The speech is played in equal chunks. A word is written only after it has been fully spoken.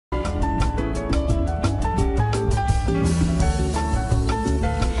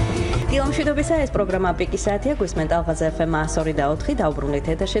მშვიდობისა, ეს პროგრამა პიკის საათია, გვისმენთ ტალახაძე FM 102.4 დაუბრუნდით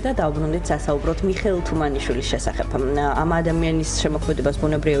ეთერში და დაუბრუნდით სასაუბროთ მიხეილ თუმანიშვილის შესახებ. ამ ადამიანის შემოქმედებას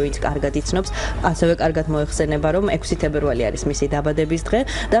ბუნებრივია, ვინც კარგად იცნობს, ასევე კარგად მოეხსენება, რომ 6 თებერვალი არის მისი დაბადების დღე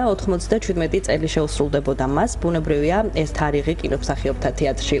და 97 წელი შეუსრულდებოდა მას. ბუნებრივია, ეს თარიღი კინომსახიობთა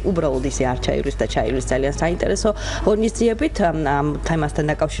თეატრში უბრალოდ ისე არ ჩაივრის და ჩაივრის ძალიან საინტერესო ღონისძიებით. ამ თემასთან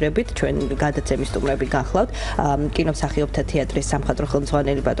დაკავშირებით ჩვენ გადაცემის სტუმრები გახლავთ კინომსახიობთა თეატრის სამხატვრო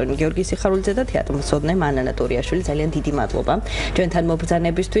ხელმძღვანელი ბატონი გიორგი სიხარულიძე და თეატრმცოდნე მანანა ტურიაშვილი. ძალიან დიდი მადლობა ჩვენთან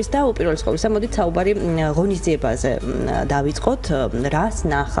მობრძანებისთვის და უპირველეს ყოვლისა მოდით საუბარი ღონისძიებაზე დავიწყოთ. რას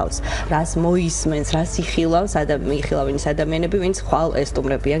ნახავს, რას მოისმენს, რას იხილავს იხილავენ ადამიანები, ვინც ხვალ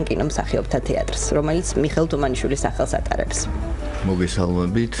ესტუმრებიან კინომსახიობთა თეატრს, რომელიც მიხეილ თუმანიშვილის სახელს ატარებს.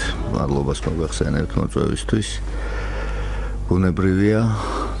 მოგესალმებით, მადლობას მოგახსენებთ მოწვევისთვის. ბუნებრივია,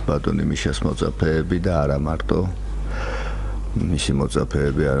 ბატონი მიშას მოწაფეები და არა მარტო მისი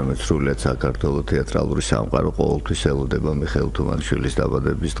მოწაფეები, არამედ სრულიად საქართველოს თეატრალური სამყარო ყოველთვის ელოდება მიხეილ თუმანიშვილის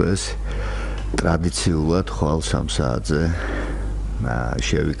დაბადების დღეს. ტრადიციულად ხვალ 3 საათზე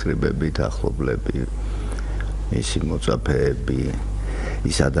შევიკრიბებით ახლობლები, მისი მოწაფეები,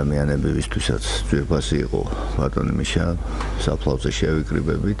 ის ადამიანები, ვისთვისაც ძვირფასი იყო ბატონი მიშა, საფლავზე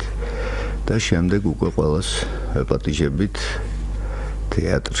შევიკრიბებით და შემდეგ უკვე ყველას ვეპატიჟებით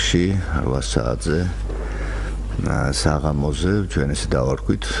თეატრში 8 საათზე საღამოზე, ჩვენ ესე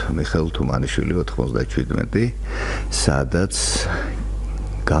დავარქვით მიხეილ თუმანიშვილი 97, სადაც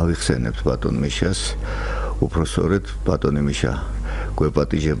გავიხსენებთ ბატონ მიშას, უпроსწორედ ბატონი მიშა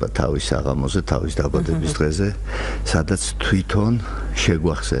გვეპატიჟება თავის საღამოზე, თავის დაბადების დღეზე, სადაც თვითონ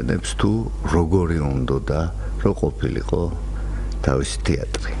შეგვახსენებს თუ როგორი უნდა და რო ყოფილიყო თავისი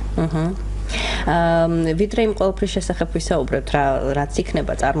თეატრი. ვიდრე იმ ყველაფრის შესახებ ვისაუბრებთ, რაც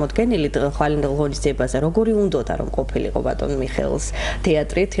იქნება წარმოდგენილი ხვალინდელ ღონისძიებაზე, როგორი უნდოდა რომ ყოფილიყო ბატონ მიხეილს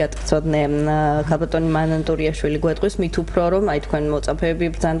თეატრი, თეატრმცოდნე ქალბატონი მანანა ტურიაშვილი გვეტყვის, მით უფრო რომ აი თქვენ მოწაფეები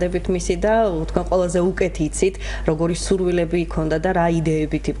ბრძანდებით მისი და თქვენ ყველაზე უკეთ იცით, როგორი სურვილები იქონდა და რა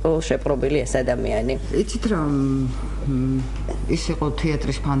იდეებით იყო შეპრობილი ეს ადამიანი. იცით რა, ის იყო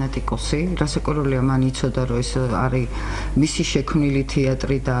თეატრის ფანატიკოსი, რასაკვირველია, მან იცოდა რომ ეს არის მისი შექმნილი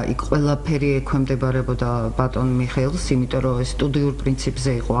თეატრი და იქ ყველაფერი ექვემდებარებოდა ბატონ მიხეილს, იმიტომ რომ ეს სტუდიურ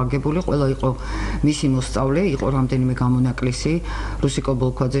პრინციპზე იყო აგებული, ყველა იყო მისი მოსწავლე, იყო რამდენიმე გამონაკლისი, რუსიკო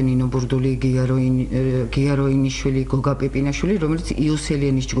ბოლქვაძე, ნინო ბურდული, გიაროინიშვილი, გოგა პიპინაშვილი, რომელიც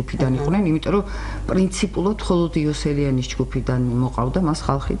იოსელიანის ჯგუფიდან იყვნენ, იმიტომ რომ პრინციპულად მხოლოდ იოსელიანის ჯგუფიდან მოყავდა მას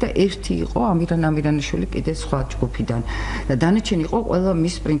ხალხი და ერთი იყო ამირანიშვილი კიდე სხვა ჯგუფიდან. და დანარჩენი იყო ყველა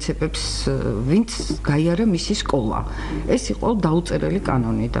მის პრინციპებს, ვინც გაიარა მისი სკოლა. ეს იყო დაუწერელი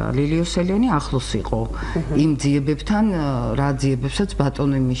კანონი და ლილიოსელიანი ახლოს იყო იმ ძიებებთან, რა ძიებებსაც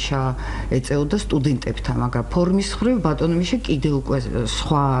ბატონი მიშა ეწეოდა სტუდენტებთან, მაგრამ ფორმის მხრივ ბატონი მიშა კიდე უკვე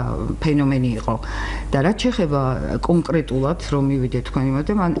სხვა ფენომენი იყო. და რაც შეეხება კონკრეტულად რომ მივიდე თქვენი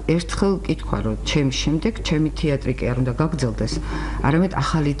მომდე, მან ერთხელ კითხვა რომ ჩემს შემდეგ ჩემი თეატრი კი არ უნდა გაგრძელდეს, არამედ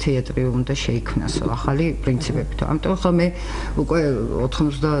ახალი თეატრი უნდა შეიქმნასო, ახალი პრინციპებით. ამიტომ ხომ მე უკვე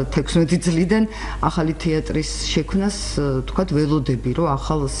 96 წლიდან ახალი თეატრის შექმნას თქვათ ველოდები, რომ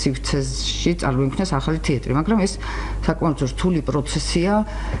ახალ სივრცეში წარმოიქმნას ახალი თეატრი, მაგრამ ეს საკმაოდ რთული პროცესია,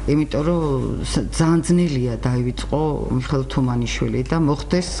 იმიტომ რომ ძალიან ძნელია დაივიწყო მიხეილ თუმანიშვილი და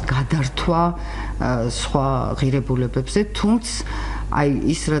მოხდეს გადართვა სხვა ღირებულებებზე, თუმცა აი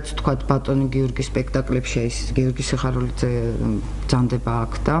ის რაც თქვათ ბატონი გიორგის სპექტაკლებში, ის გიორგი სიხარულიძე ბრძანდება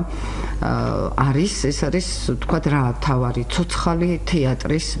აქ და ეს არის თქვათ რა თავარი ცოცხალი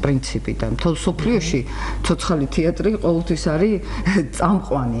თეატრის პრინციპი და მთელ მსოფლიოში ცოცხალი თეატრი ყოველთვის არის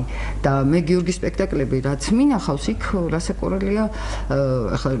წამყვანი და მე გიორგის სპექტაკლები რაც მინახავს იქ რასაკვირველია,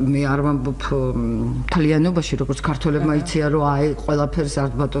 ახლა მე არ ვამბობ მთლიანობაში, როგორც ქართველებმა იციან რომ აი ყველაფერს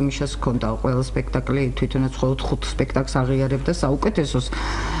არ ბატონ მიშას ჰქონდა, ყველა სპექტაკლი თვითონაც მხოლოდ 5 სპექტაკლს აღიარებდა საუკეთესოს,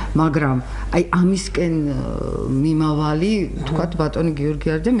 მაგრამ აი ამისკენ მიმავალი თქვათ ბატონი გიორგი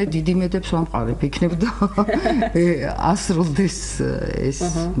არის და მე დიდი მედებს ვამყარებ იქნებოდა ასრულდეს ეს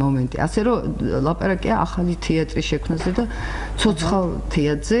მომენტი. ასე რომ ლაპარაკია ახალი თეატრის შექმნაზე და ცოცხალ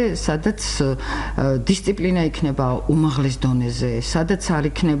თეატრზე, სადაც დისციპლინა იქნება უმაღლეს დონეზე, სადაც არ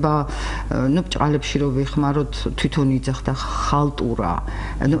იქნება ბჭყალებში რო ვიხმაროთ თვითონ იძახდა ხალტურა.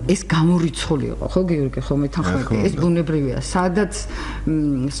 ეს გამორიცხული იყო, ხო გიორგი, ხო მეთანხმები, ეს ბუნებრივია, სადაც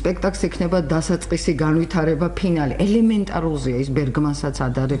სპექტაკლს ექნება დასაწყისი, განვითარება, ფინალი. ელემენტარულია ის ბერგმანსაც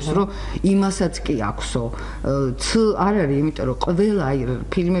ადარებს, რომ იმასაც კი აქვსო. არ არის, იმიტომ რომ ყველა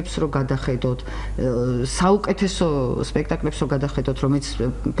ფილმებს რო გადახედოთ, საუკეთესო სპექტაკლებს რო გადახედოთ, რომელიც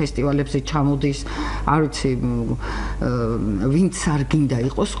ფესტივალებზე ჩამოდის, არ ვიცი, ვინც არ გინდა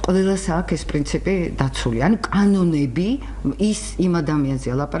იყოს, ყველას აქვს ეს პრინციპი დაცული. ანუ კანონები ის იმ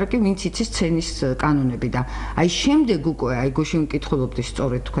ადამიანზეა ლაპარაკი, ვინც იცის სცენის კანონები და აი შემდეგ უკვე აი გუშინ მკითხულობდი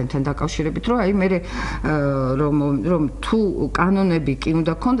სწორედ თქვენთან დაკავშირებით, რომ აი მე რომ თუ კანონები კი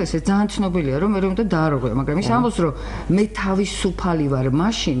უნდა გქონდეს, ეს ძალიან ცნობილია, რომ მე უნდა დაარღვია, მაგრამ ის ამბობს, რომ მე თავისუფალი ვარ,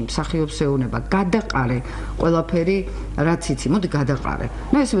 მაშინ მსახიობს ეუნება გადაყარე ყველაფერი, რაც იცი, მოდი გადაყარე.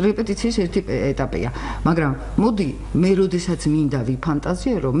 ნუ ეს რეპეტიციის ერთი ეტაპია, მაგრამ მოდი მე როდესაც მინდა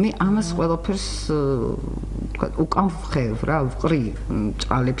ვიფანტაზიერო, მე ამას ყველაფერს უკან ვხევ რა, ვყრი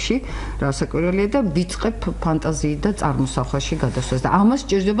წყალებში, რასაკვირველია და ვიწყებ ფანტაზიით და წარმოსახვაში გადასვლას და ამას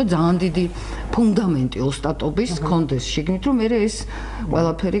სჭირდება ძალიან დიდი ფუნდამენტი ოსტატობის კონდეს შიგნით, რომ მე ეს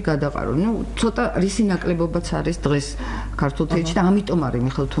ყველაფერი გადაყარო. ნუ ცოტა რისი ნაკლებობაც არის დღეს ქართულ თეატრში და ამიტომ არის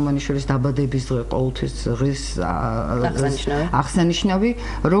მიხეილ თუმანიშვილის დაბადების დღე ყოველთვის დღეს აღსანიშნავი,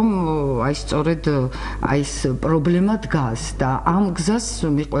 რომ აი სწორედ აი ეს პრობლემა დგას და ამ გზას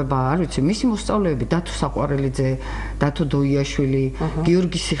მიყვება, არ ვიცი, მისი მოსწავლეები დათო საყვარელიძე, დათო ტურიაშვილი,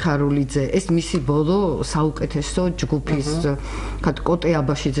 გიორგი სიხარულიძე, ეს მისი ბოლო საუკეთესო ჯგუფის კოტე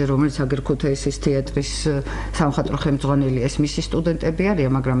აბაშიძე, რომელიც აგერქუთეისის თეატრის სამხატვრო ხელმძღვანელი, ეს მისი სტუდენტები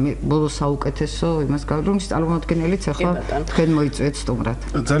არიან, მაგრამ ბოლო საუკეთესო იმას რომ წარმომადგენელიც ახლა თქვენ მოიწვიეთ სტუმრად.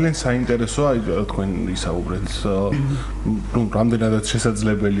 ძალიან საინტერესოა, აი თქვენ ისაუბრეთ, ну, რამდენადაც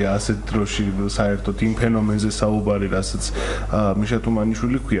შესაძლებელია ასეთ დროში საერთოდ იმ ფენომენზე საუბარი, რასაც მიშა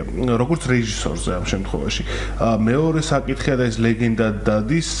თუმანიშვილი ქვია, როგორც რეჟისორზე ამ შემთხვევაში. მეორე საკითხია და ეს ლეგენდა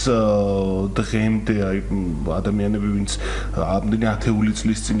დადის დღემდე აი ადამიანები, ვინც ამდენი ათეული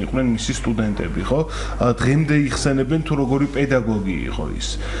წლის წინ იყვნენ მისი სტუდენტები, ხო? დღემდე იხსენებენ თუ როგორი პედაგოგი იყო ის.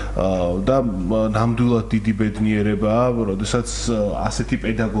 და ნამდვილად დიდი ბედნიერებაა, როდესაც ასეთი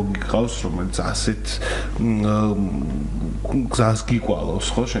პედაგოგი გყავს, რომელიც ასეთ გზას გიკვალავს,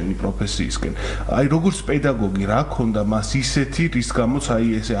 ხო, შენი პროფესიისკენ. აი როგორც პედაგოგი რა ქონდა მას ისეთი, რის გამოც აი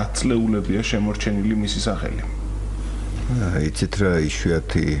ესე 10 წლეულებია შემორჩენილი მისი სახელი. იცით რა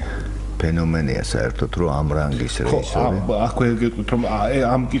იშვიათი ფენომენია საერთოდ, რომ ამ რანგის რეჟისორი. აქვე გეტყვით, რომ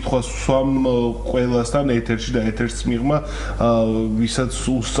ამ კითხვას ვსვამ ყველასთან ეთერში და ეთერს მიღმა, ვისაც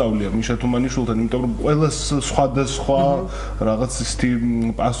უსწავლია მიშა თუმანიშვილთან, იმიტომ რომ ყველას სხვადასხვა რაღაც ისეთი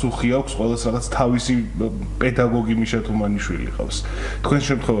პასუხი აქვს, ყველას რაღაც თავისი პედაგოგი მიშა თუმანიშვილი ყავს. თქვენ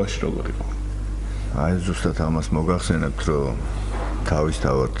შემთხვევაში როგორ იყო? აი ზუსტად ამას მოგახსენებთ, რომ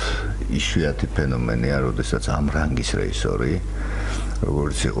თავისთავად იშვიათი ფენომენია, როდესაც ამ რანგის რეჟისორი,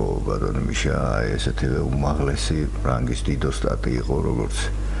 როგორც იყო ბატონი მიშა, ესეთივე უმაღლესი რანგის დიდოსტატი იყო, როგორც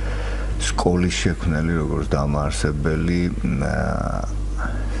სკოლის შექმნელი, როგორც დამაარსებელი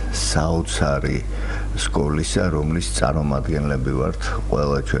საოცარი სკოლისა, რომლის წარმომადგენლები ვართ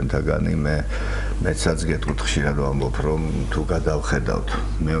ყველა ჩვენთაგანი. მეცაც გეტყვით, ხშირად ვამბობ, რომ თუ გადავხედავთ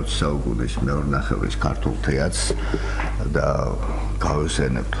მე-20 საუკუნის მეორნახევრის ქართულ თეატრს და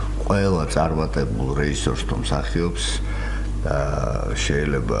გავიხსენებთ ყველა წარმატებულ რეჟისორს თუ მსახიობს,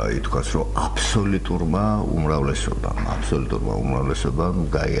 შეიძლება ითქვას, რომ აბსოლუტურმა უმრავლესობამ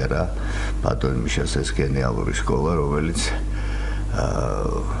გაიარა ბატონი მიშას ეს გენიალური სკოლა, რომელიც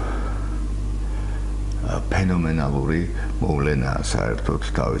ფენომენალური მოვლენაა საერთოდ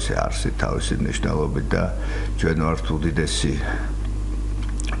თავისი არსით, თავისი მნიშვნელობით და ჩვენ ვართ უდიდესი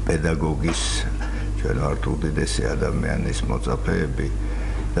პედაგოგის, ჩვენ ვართ უდიდესი ადამიანის მოწაფეები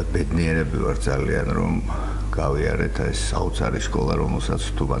და ბედნიერები ვართ ძალიან, რომ გავიარეთ ეს საოცარი სკოლა, რომელსაც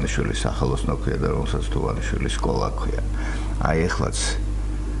თუმანიშვილის სახელოსნო ქვია და რომელსაც თუმანიშვილის სკოლა ქვია. აი ეხლაც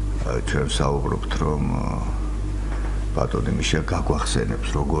ჩვენ საუბრობთ, რომ ბატონი მიშა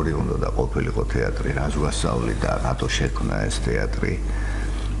გაგვახსენებს, როგორი უნდა და ყოფილიყო თეატრი, რას გვასწავლიდა, რატო შექმნა ეს თეატრი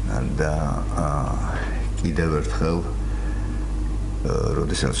და კიდევ ერთხელ,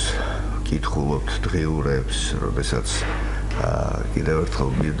 როდესაც კითხულობთ დღიურებს, როდესაც კიდევ ერთხელ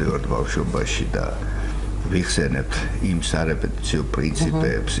მივდივართ ბავშვობაში და ვიხსენებთ იმ სარეპეტიციო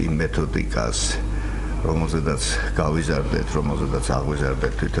პრინციპებს, იმ მეთოდიკას, რომელზედაც გავიზარდეთ, რომელზედაც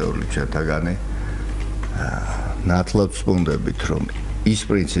აღვიზარდეთ თითოეული ჩვენთაგანი, ნათლად ვწუნდებით, რომ ის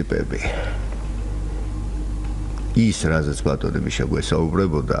პრინციპები, ის რაზეც ბატონი მიშა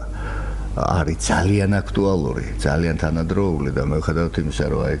გვესაუბრებოდა, არის ძალიან აქტუალური, ძალიან თანადროული და მიუხედავად იმისა,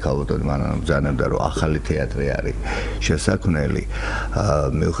 რომ აი ქალბატონი მანანა ბრძანებდა, რომ ახალი თეატრი არის შესაქმნელი,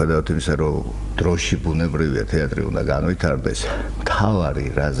 მიუხედავად იმისა, რომ დროში ბუნებრივია თეატრი უნდა განვითარდეს, თავარი,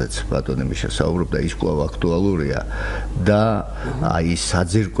 რაზეც ბატონი მიშა საუბრობდა, ის კვლავ აქტუალურია და აი ის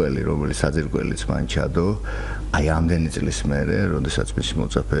საძირკველი, რომელიც საძირკველიც მან ჩადო, აი ამდენი წლის მერე, როდესაც მისი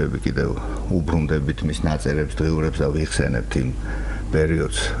მოწაფეები კიდევ უბრუნდებით მის ნაწერებს, დღიურებს და ვიხსენებთ იმ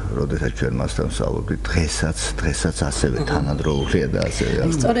პერიოდს, როდესაც ჩვენ მასთან ვსაუბრობთ, დღესაც ასევე თანადროულია და ასევე.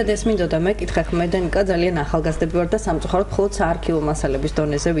 სწორედ ეს მინდოდა მეკითხა, მე და ნიკა ძალიან ახალგაზრდები ვარ და სამწუხაროდ მხოლოდ საარქივო მასალების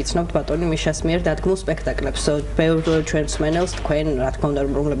დონეზე ვიცნობთ ბატონი მიშას მიერ დადგმულ სპექტაკლებს. ბევრ ჩვენ მსმენელს თქვენ, რა თქმა უნდა,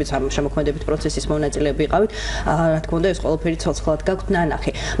 რომლებიც ამ შემოქმედებით პროცესის მონაწილეები იყავით, რა თქმა უნდა, ეს ყველაფერი ცოცხლად გაქვთ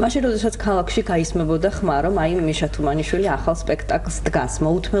ნანახი. მაშინ, როდესაც ქალაქში გაისმებოდა ხმა, რომ აი მიშა თუმანიშვილი ახალ სპექტაკლს დგას,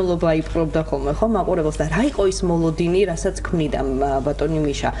 მოუთმელობა იპყრობდა ხოლმე ხო მაყურებელს და რა იყო ის მოლოდინი, რასაც ქმნიდა ბატონი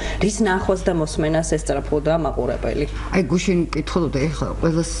მიშა, რის ნახვას და მოსმენას ესწრაფოდა მაყურებელი. აი გუშინ კითხულობდა, ეხლა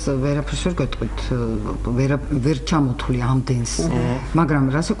ყველას ვერაფერს ვერ გეტყვით, ვერ ჩამოთვლი ამდენს, მაგრამ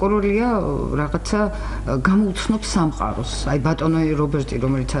რასაკვირველია, რაღაცა გამოუცნობ სამყაროს. აი ბატონი რობერტი,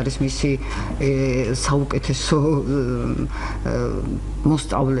 რომელიც არის მისი საუკეთესო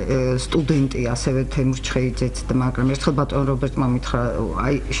მოსწავლე, სტუდენტი, ასევე თემურ ჩხეიძეც, მაგრამ ერთხელ ბატონ რობერტმა მითხრა,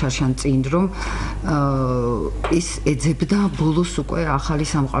 აი შარშან წინ, რომ ის ეძებდა ბოლოს უკვე ახალი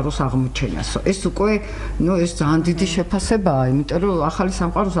სამყაროს აღმოჩენას. ეს უკვე, ეს ძალიან დიდი შეფასებაა, იმიტომ რომ ახალი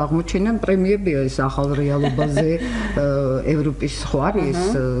სამყაროს აღმოჩენა პრემიებია ეს ახალ რეალობაზე, ევროპის ხო არის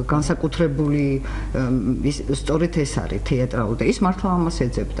განსაკუთრებული, სწორედ ეს არის თეატრალური და ის მართლა ამას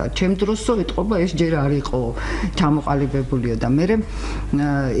ეძებდა. ჩემ დროსო ეტყობა ეს ჯერ არ იყო ჩამოყალიბებულიო და მე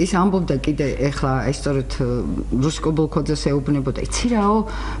ის ამბობდა კიდე ეხლა ეს სწორედ რუსკობოლქოძეს ეუბნებოდა, იცი რაო,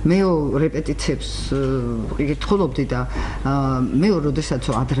 მეო რეპეტიციებს კითხულობდი და მეო როდესაც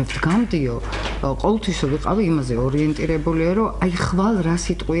ადრე ვდგამდიო, ყოველთვის ვიყავი იმაზე ორიენტირებულია, რომ აი ხვალ რა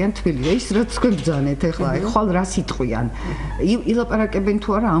სიტყვიან თბილი, ის რაც თქვენ ბძანეთ ეხლა, აი ხვალ რა სიტყვიან. ილაპარაკებენ თუ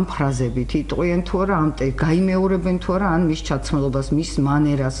არა ამ ფრაზებით, იტყვიან თუ არა ამ გაიმეორებენ თუ არა ან მის ჩაცმელობას, მის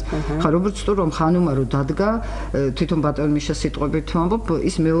მანერას. ხა როგორც თუ რომ ხანუმა რო დადგა, თვითონ ბატონ მიშა სიტყვებით თუ ამბობ,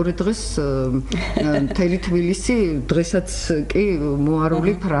 ის მეორე დღეს მთელი თბილისი დღესაც კი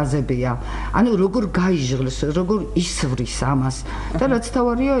მოარული ფრაზებია. ანუ როგორ გაიჟღლეს, როგორ ისვრის ამას და რაც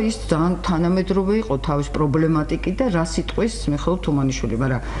თავარია, ის ძალიან თანამედროვე იყო თავის პრობლემატიკით და რა სიტყვის მიხეილ თუმანიშვილი,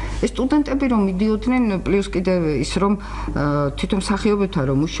 მაგრამ ეს სტუდენტები რომ მიდიოდნენ, პლუს კიდევ ის რომ თვითონ მსახიობებთან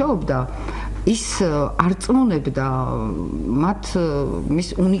რომ მუშაობდა, ის არ წმუნებდა მათ მის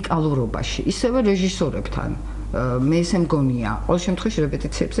უნიკალურობაში, ისევე რეჟისორებთან. მე ესე მგონია, ყოველ შემთხვევაში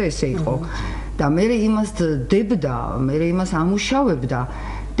რეპეტიციებზე ესე იყო და მე იმას დებდა, მე იმას ამუშავებდა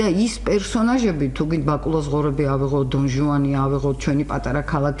და ის პერსონაჟები, თუ გინდ ბაკულას ღორები ავიღოთ, დონ ჟუანი ავიღოთ, ჩვენი პატარა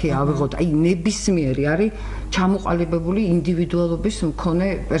ქალაქი ავიღოთ, აი ნებისმიერი არის ჩამოყალიბებული ინდივიდუალობის მქონე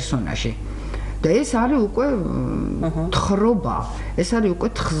პერსონაჟი. და ეს არის უკვე თხრობა, ეს არის უკვე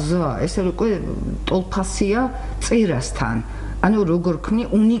თხზა, ეს არის უკვე ტოლფასია წერასთან. ანუ როგორ ქმნი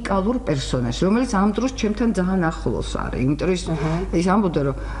უნიკალურ პერსონაჟს, რომელიც ამ დროს ჩემთან ძალიან ახლოს არის. იმიტომ რომ ის ამბობდა,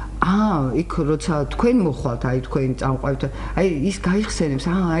 რომ იქ როცა თქვენ მოხვალთ, აი თქვენ წამყვანებთ, აი ის გაიხსენებს,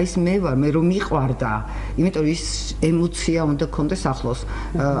 ეს მე ვარ, მე რომ მიყვარდა. იმიტომ ის ემოცია უნდა კონდეს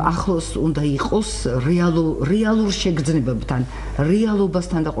ახლოს უნდა იყოს რეალურ შეგრძნებებთან,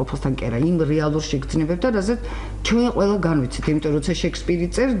 რეალობასთან და ყოფასთან კი არა, იმ რეალურ შეგრძნებებთან, რასაც ჩვენ ყველა განვიცით. იმიტომ როცა შექსპირი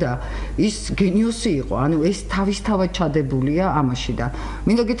წერდა, ის გენიოსი იყო, ანუ ეს თავისთავად ჩადებულია ამაში და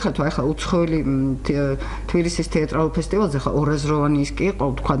მინდა გითხრათ, ახლა უცხოელი თბილისის თეატრალურ ფესტივალზე ხა ორაზროვანი ის კი იყო,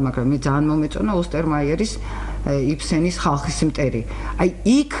 თქვა, მაგრამ მე ძალიან მომეწონა ოსტერმაიერის იფსენის ხალხის მტერი. აი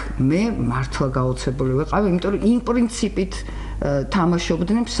იქ მე მართლა გაოცებული ვიყავი, იმიტომ რომ იმ პრინციპით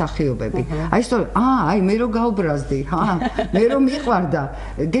თამაშობდნენ მსახიობები. აი სწორედ, აი მე რო გავბრაზდი, მე რო მიყვარდა.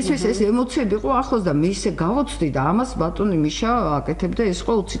 გესმის ეს ემოციები იყო ახლოს და მე ისე გავოცდი და ამას ბატონი მიშა აკეთებდა ეს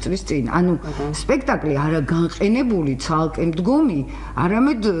ხო 20 წლის წინ. ანუ სპექტაკლი არა განყენებული, ცალკე მდგომი,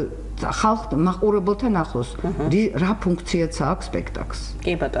 არამედ ხალხ მაყურებელთან ახლოს რა ფუნქციაც აქვს სპექტაკლს.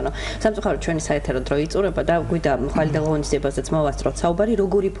 კი ბატონო, სამწუხაროდ ჩვენი საეთერო დრო იწურება და გვიდა ხვალ და ღონისძიებაზეც მოვასწროთ საუბარი,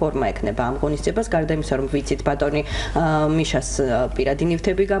 როგორი ფორმა ექნება ამ ღონისძიებას, გარდა იმისა, რომ ვიცით ბატონი მიშას პირადი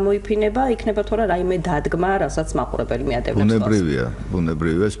ნივთები გამოიფინება, იქნება თუ არა რაიმე დადგმა, რასაც მაყურებელი მიადევნებს.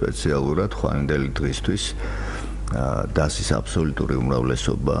 ბუნებრივია სპეციალურად ხვანდელი დღისთვის დასის აბსოლუტური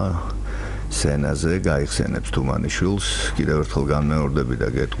უმრავლესობა სცენაზე გაიხსენებს თუმანიშვილს. კიდევ ერთხელ განმეორდები და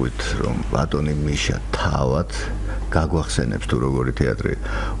გეტყვით, რომ ბატონი მიშა თავად გაგვახსენებს თუ როგორი თეატრი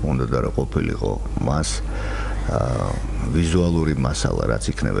უნდა და რა ყოფილიყო მას. ვიზუალური მასალა რაც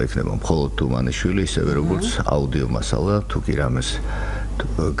იქნება მხოლოდ თუმანიშვილი, ისევე როგორც აუდიო მასალა, თუ კი რამეს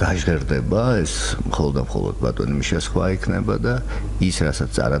გაჟღერდება ეს მხოლოდ ბატონი მიშას ხვა იქნება და ის რასაც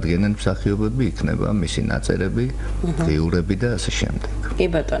წარადგენენ მსახიობები იქნება მისი ნაწერები, ღიურები და ასე შემდეგ. კი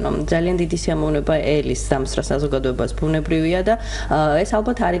ბატონო, ძალიან დიდი სიამოვნება ელის სამსრა საზოგადოებას ბუნებრივია და ეს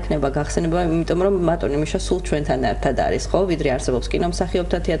ალბათ არ იქნება გახსენება, იმიტომ რომ ბატონი მიშა სულ ჩვენთან ერთად არის, ხო, ვიდრე არსებობს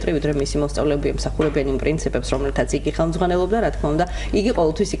კინომსახიობთა თეატრი, ვიდრე მისი მოსწავლეები ემსახურებიან იმ პრინციპებს, რომლითაც იგი ხელმძღვანელობდა, რა თქმა უნდა, იგი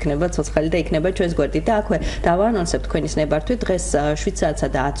ყოველთვის იქნება ცოცხალი და იქნება ჩვენს გვერდით და აქვე დავაანონსებთ თქვენის ნებართვით დღეს 7 საათსა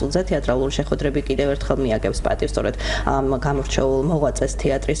და 10 წუთზე თეატრალური შეხვედრები კიდევ ერთხელ მიაგებს პატივს სწორედ გამორჩეულ მოღვაწეს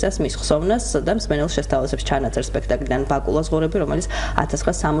თეატრისას მის ხსოვნას და მსმენელს შესთავაზებს ჩანაწერ სპექტაკლიდან ბაკულას ღორები, რომელიც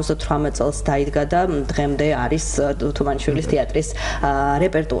 1978 წელს დაიდგა და დღემდე არის თუმანიშვილის თეატრის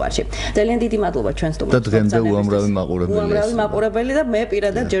რეპერტუარში. ძალიან დიდი მადლობა ჩვენ სტუმრებს. და დღემდე უამრავი მაყურებელი და მე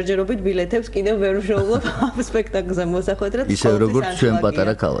პირადად ჯერჯერობით ბილეთებს კიდევ ვერ ვშოულობ ამ სპექტაკლზე მოსახვედრად. ისე როგორც ჩვენ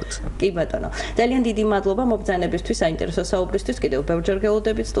პატარა ქალაქს. კი ბატონო. ძალიან დიდი მადლობა მობრძანებისთვის, საინტერესო საუბრისთვის. კიდევ ბევრჯერ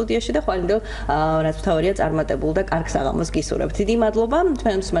გელოდებით სტუდიაში და ხვალინდელ რაც მთავარია წარმატებულ და კარგ საღამოს გისურვებთ. დიდი მადლობა.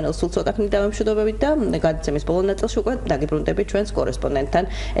 თქვენ მსმენელს სულ ცოტა ხნით დავემშვიდობებით და გადაცემის ბოლო ნაწილში უკვე დაგიბრუნდებით ჩვენს კორესპონდენტთან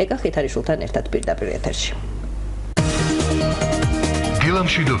ეკა ხითარიშვილთან ერთად პირდაპირ ეთერში.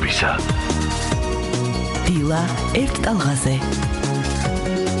 დილამშვიდობისა. დილა ერთ ტალღაზე.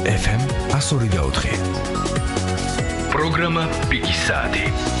 FM 102.4. პროგრამა პიკის საათი.